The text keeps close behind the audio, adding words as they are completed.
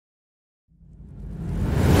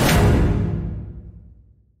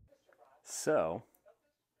So,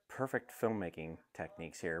 perfect filmmaking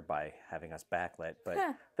techniques here by having us backlit, but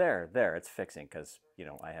Huh. there, it's fixing because,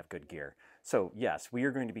 I have good gear. So, yes, we are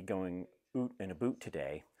going to be going oot in a boot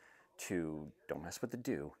today to Don't Mess with the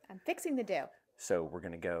Do. I'm fixing the do. So, we're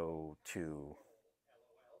going to go to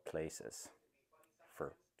places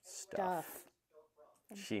for stuff.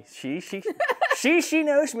 She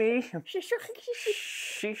knows me.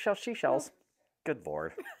 She shells. Good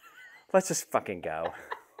Lord. Let's just fucking go.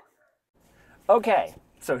 Okay,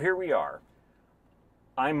 so here we are.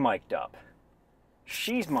 I'm mic'd up.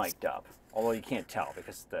 She's mic'd up, although you can't tell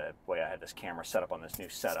because the way I had this camera set up on this new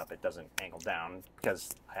setup, it doesn't angle down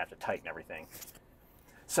because I have to tighten everything.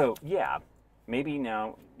 So yeah, maybe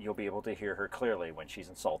now you'll be able to hear her clearly when she's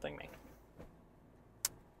insulting me.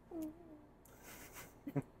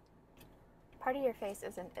 Part of your face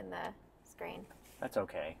isn't in the screen. That's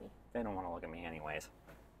okay. They don't want to look at me anyways.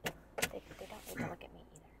 They don't need to look at me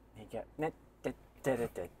either.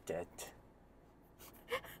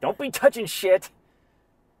 Don't be touching shit.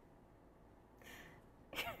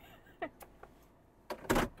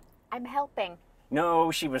 I'm helping.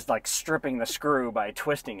 No, she was like stripping the screw by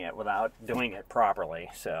twisting it without doing it properly,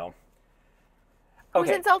 so.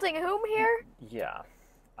 Who's insulting whom here? Yeah,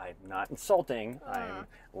 I'm not insulting. I'm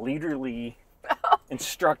leaderly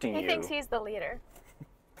instructing you. He thinks he's the leader.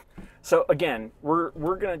 So again, we're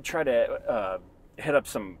gonna try to hit up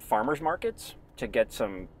some farmers markets to get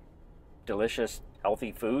some delicious,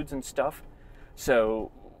 healthy foods and stuff.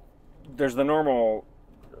 So there's the normal,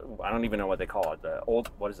 I don't even know what they call it, the Old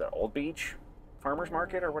Beach Farmers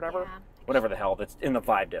Market or whatever? Yeah. Whatever the hell, that's in the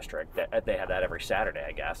Vibe District. They have that every Saturday,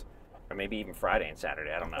 I guess. Or maybe even Friday and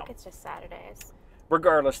Saturday, I don't know. I think it's just Saturdays.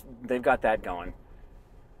 Regardless, they've got that going,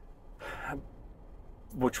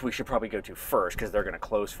 which we should probably go to first because they're going to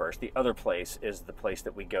close first. The other place is the place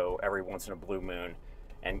that we go every once in a blue moon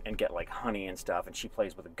and get like honey and stuff, and she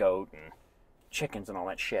plays with a goat and chickens and all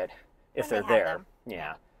that shit if they're there.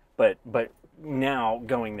 Yeah. But now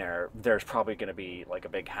going there, there's probably going to be like a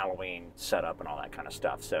big Halloween setup and all that kind of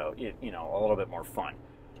stuff. So, a little bit more fun.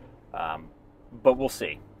 But we'll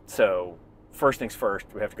see. So first things first,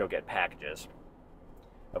 we have to go get packages,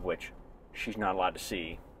 of which she's not allowed to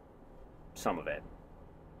see some of it.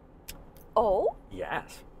 Oh?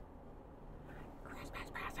 Yes.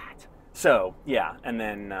 So, yeah, and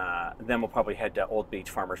then we'll probably head to Old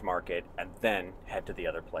Beach Farmers Market and then head to the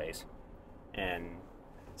other place. And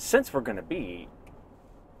since we're going to be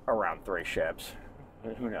around Three Ships,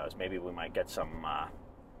 who knows, maybe we might get some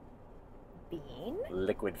Bean?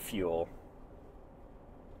 liquid fuel.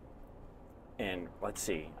 And let's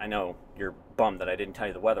see, I know you're bummed that I didn't tell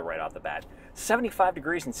you the weather right off the bat. 75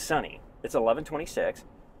 degrees and sunny. It's 11:26.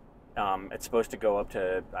 It's supposed to go up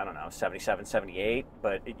to, I don't know, 77, 78,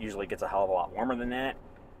 but it usually gets a hell of a lot warmer than that.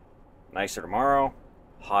 Nicer tomorrow,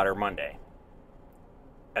 hotter Monday.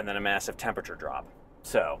 And then a massive temperature drop.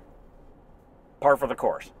 So, par for the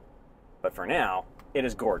course. But for now, it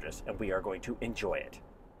is gorgeous, and we are going to enjoy it.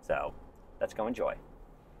 So, let's go enjoy.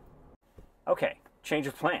 Okay, change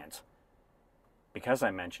of plans. Because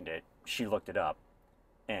I mentioned it, she looked it up,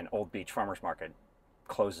 and Old Beach Farmers Market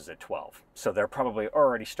closes at 12. So they're probably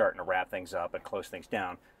already starting to wrap things up and close things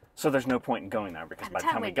down. So there's no point in going there because by the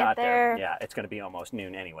time we got there, yeah, it's going to be almost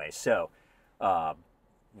noon anyway. So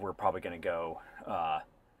we're probably going to go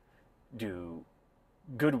do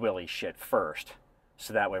Goodwilly shit first.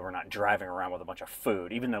 So that way we're not driving around with a bunch of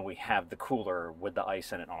food, even though we have the cooler with the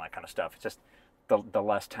ice in it and all that kind of stuff. It's just the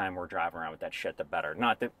less time we're driving around with that shit, the better.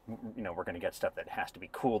 Not that, we're going to get stuff that has to be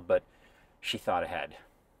cooled, but she thought ahead.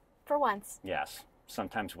 For once. Yes.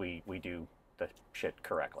 Sometimes we do the shit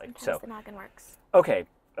correctly. Sometimes the noggin works. Okay,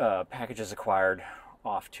 packages acquired,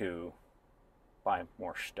 off to buy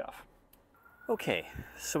more stuff. Okay,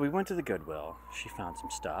 so we went to the Goodwill. She found some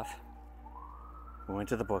stuff. We went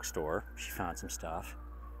to the bookstore. She found some stuff.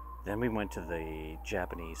 Then we went to the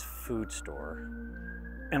Japanese food store,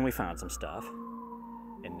 and we found some stuff.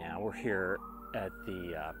 And now we're here at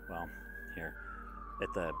the,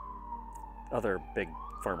 at the other big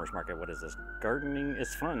farmers market. What is this? Gardening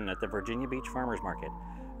is fun at the Virginia Beach Farmers Market.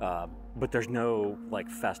 But there's no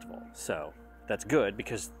festival. So that's good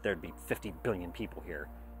because there'd be 50 billion people here.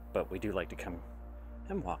 But we do like to come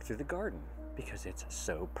and walk through the garden because it's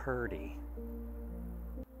so purty.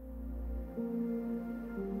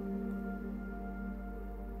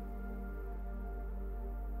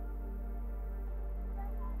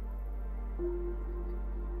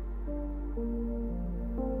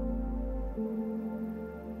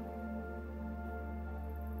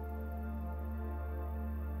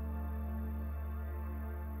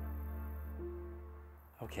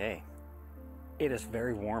 Okay, it is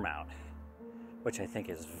very warm out. which I think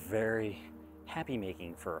is very happy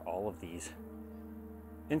making for all of these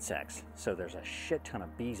insects. So there's a shit ton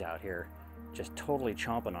of bees out here just totally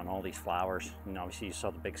chomping on all these flowers. And obviously you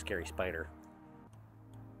saw the big scary spider.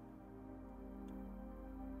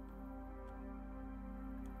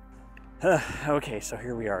 Okay, so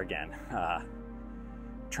here we are again.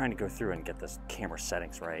 Trying to go through and get this camera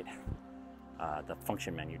settings right. The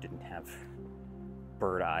function menu didn't have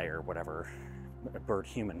bird eye or whatever, bird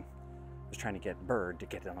human. I was trying to get bird to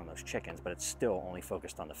get it on those chickens, but it's still only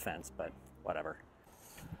focused on the fence, but whatever.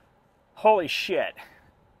 Holy shit.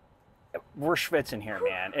 We're schwitzing here,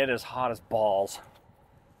 man. It is hot as balls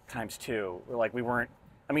times 2. Like we weren't,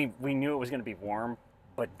 I mean, we knew it was going to be warm,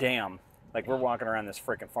 but damn, like we're walking around this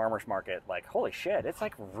freaking farmer's market like, holy shit, it's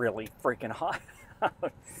like really freaking hot.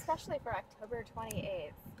 Especially for October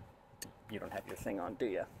 28th. You don't have your thing on, do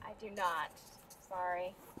you? I do not.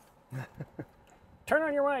 Sorry. Turn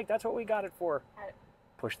on your mic. That's what we got it for.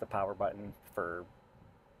 Push the power button for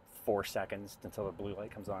 4 seconds until the blue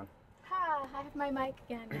light comes on. Ha! I have my mic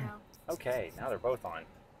again now. Okay, now they're both on.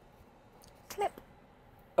 Clip.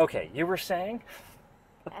 Okay, you were saying?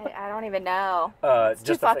 I don't even know. It's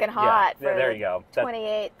just too fucking hot. Yeah, there you go.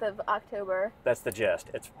 28th of October. That's the gist.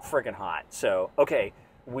 It's freaking hot. So, okay,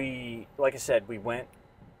 like I said, we went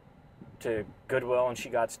to Goodwill and she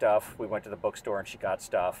got stuff. We went to the bookstore and she got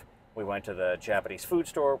stuff. We went to the Japanese food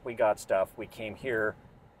store. We got stuff. We came here.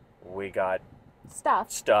 We got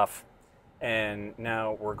stuff. And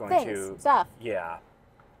now we're going to... Stuff. Yeah.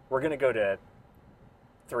 We're going to go to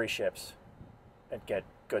 3 Ships and get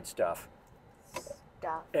good stuff.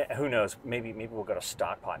 Stuff. Who knows? Maybe we'll go to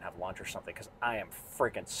Stockpot and have lunch or something, because I am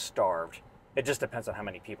freaking starved. It just depends on how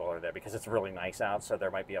many people are there, because it's really nice out, so there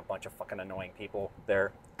might be a bunch of fucking annoying people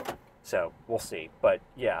there. So we'll see. But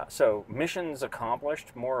yeah, so missions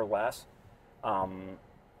accomplished, more or less.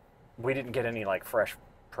 We didn't get any like fresh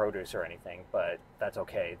produce or anything, but that's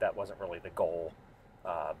okay. That wasn't really the goal.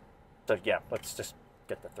 So yeah, let's just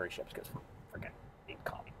get the 3 Ships, because we're gonna eat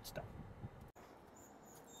coffee and stuff.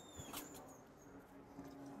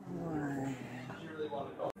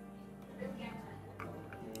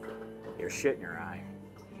 You're shit in your eye.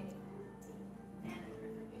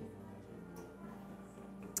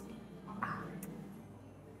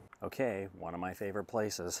 Okay, one of my favorite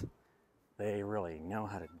places. They really know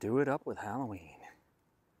how to do it up with Halloween.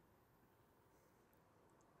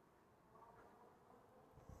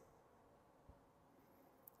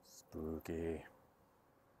 Spooky.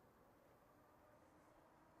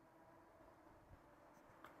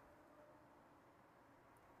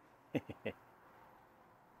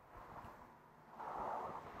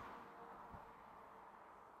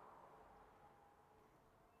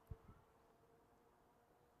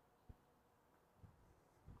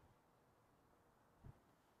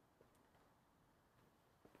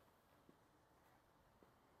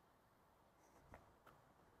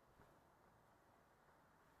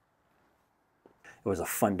 It was a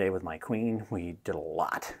fun day with my queen. We did a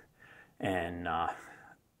lot. And I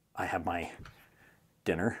have my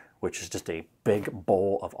dinner, which is just a big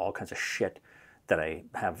bowl of all kinds of shit that I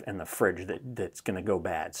have in the fridge that's going to go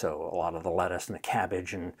bad. So a lot of the lettuce and the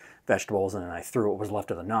cabbage and vegetables, and then I threw what was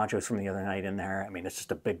left of the nachos from the other night in there. I mean, it's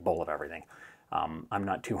just a big bowl of everything. I'm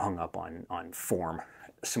not too hung up on form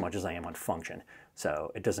so much as I am on function.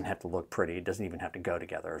 So it doesn't have to look pretty. It doesn't even have to go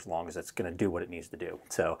together, as long as it's going to do what it needs to do.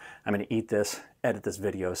 So I'm going to eat this, edit this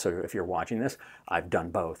video. So if you're watching this, I've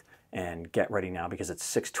done both. And get ready now, because it's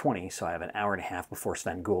 6:20, so I have an hour and a half before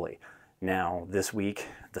Svengoolie. Now, this week,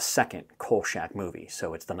 the second Kolchak movie,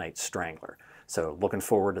 so it's The Night Strangler. So looking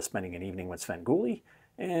forward to spending an evening with Svengoolie,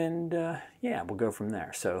 and yeah, we'll go from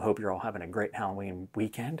there. So hope you're all having a great Halloween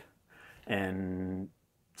weekend, and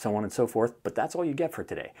so on and so forth. But that's all you get for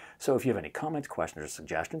today. So if you have any comments, questions, or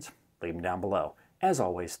suggestions, leave them down below. As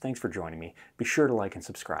always, thanks for joining me. Be sure to like and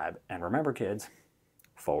subscribe. And remember, kids,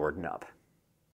 forward and up.